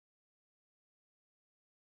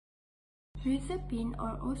Reserpine,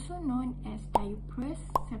 or also known as diuprous,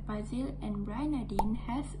 serpazil, and brinadine,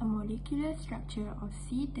 has a molecular structure of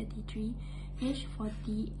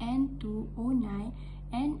C33H40N2O9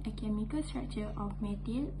 and a chemical structure of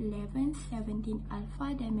methyl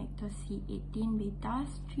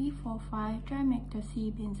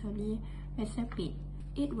 11,17-alpha-dimetoxy-18-beta-345-trimetoxybenzolate reserpine.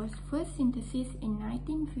 It was first synthesized in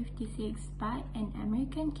 1956 by an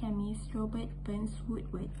American chemist, Robert Burns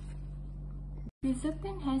Woodward.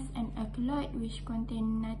 Reserpine has an alkaloid which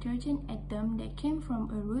contains nitrogen atom that came from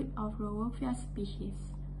a root of Rauwolfia species.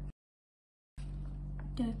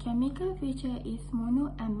 The chemical feature is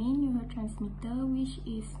monoamine neurotransmitter, which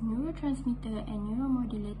is neurotransmitter and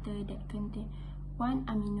neuromodulator that contain one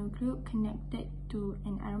amino group connected to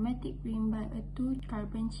an aromatic ring by a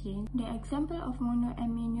 2-carbon chain. The example of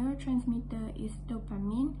monoamine neurotransmitter is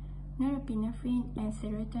dopamine, norepinephrine, and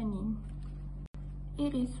serotonin.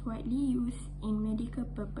 It is widely used in medical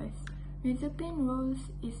purpose. Reserpine role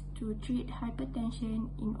is to treat hypertension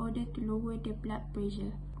in order to lower the blood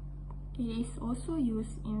pressure. It is also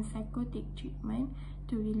used in psychotic treatment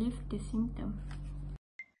to relieve the symptoms.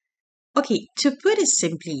 Okay, to put it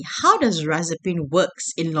simply, how does Reserpine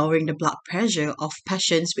works in lowering the blood pressure of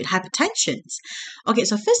patients with hypertension? Okay,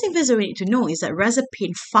 so first thing we need to know is that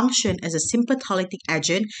Reserpine functions as a symptolytic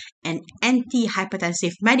agent and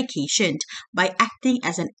antihypertensive medication by acting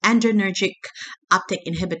as an adrenergic uptake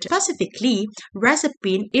inhibitor. Specifically,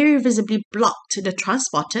 Reserpine irreversibly blocked the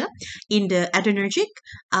transporter in the adrenergic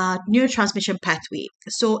neurotransmission pathway.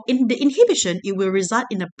 So in the inhibition, it will result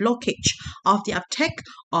in a blockage of the uptake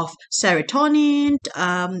of serotonin,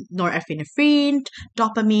 norepinephrine,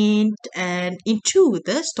 dopamine, and into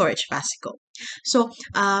the storage vesicle. So,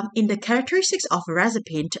 in the characteristics of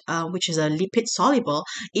Reserpine, which is a lipid soluble,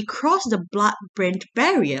 it crosses the blood-brain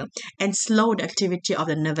barrier and slow the activity of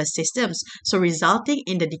the nervous systems, so resulting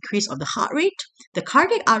in the decrease of the heart rate, the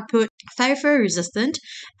cardiac output, peripheral resistance,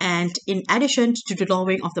 and in addition to the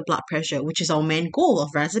lowering of the blood pressure, which is our main goal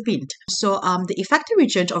of Reserpine. So, the effective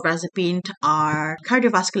regions of Reserpine are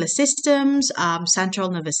cardiovascular systems,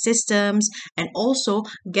 central nervous systems, and also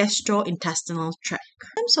gastrointestinal tract.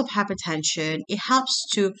 In terms of hypertension, it helps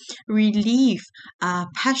to relieve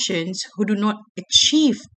patients who do not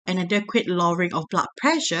achieve an adequate lowering of blood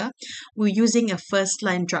pressure. We're using a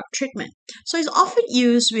first-line drug treatment. So it's often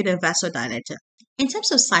used with a vasodilator. In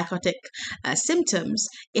terms of psychotic symptoms,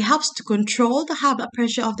 it helps to control the high blood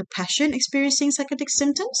pressure of the patient experiencing psychotic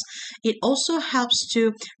symptoms. It also helps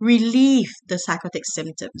to relieve the psychotic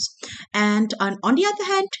symptoms. And on the other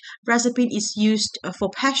hand, Reserpine is used for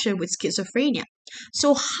patients with schizophrenia.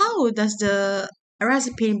 So how does the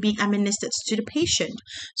Reserpine being administered to the patient?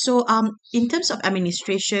 So in terms of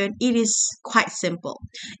administration, it is quite simple.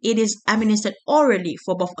 It is administered orally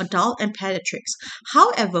for both adult and pediatrics.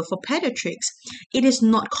 However, for pediatrics, it is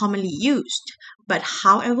not commonly used. But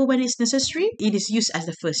however, when it's necessary, it is used as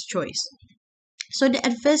the first choice. So the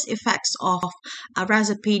adverse effects of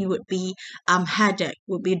Reserpine would be headache,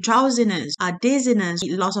 would be drowsiness, dizziness,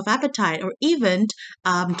 loss of appetite, or even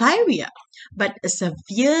diarrhea. But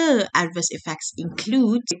severe adverse effects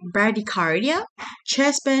include bradycardia,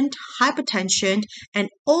 chest pain, hypertension, and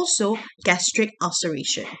also gastric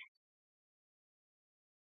ulceration.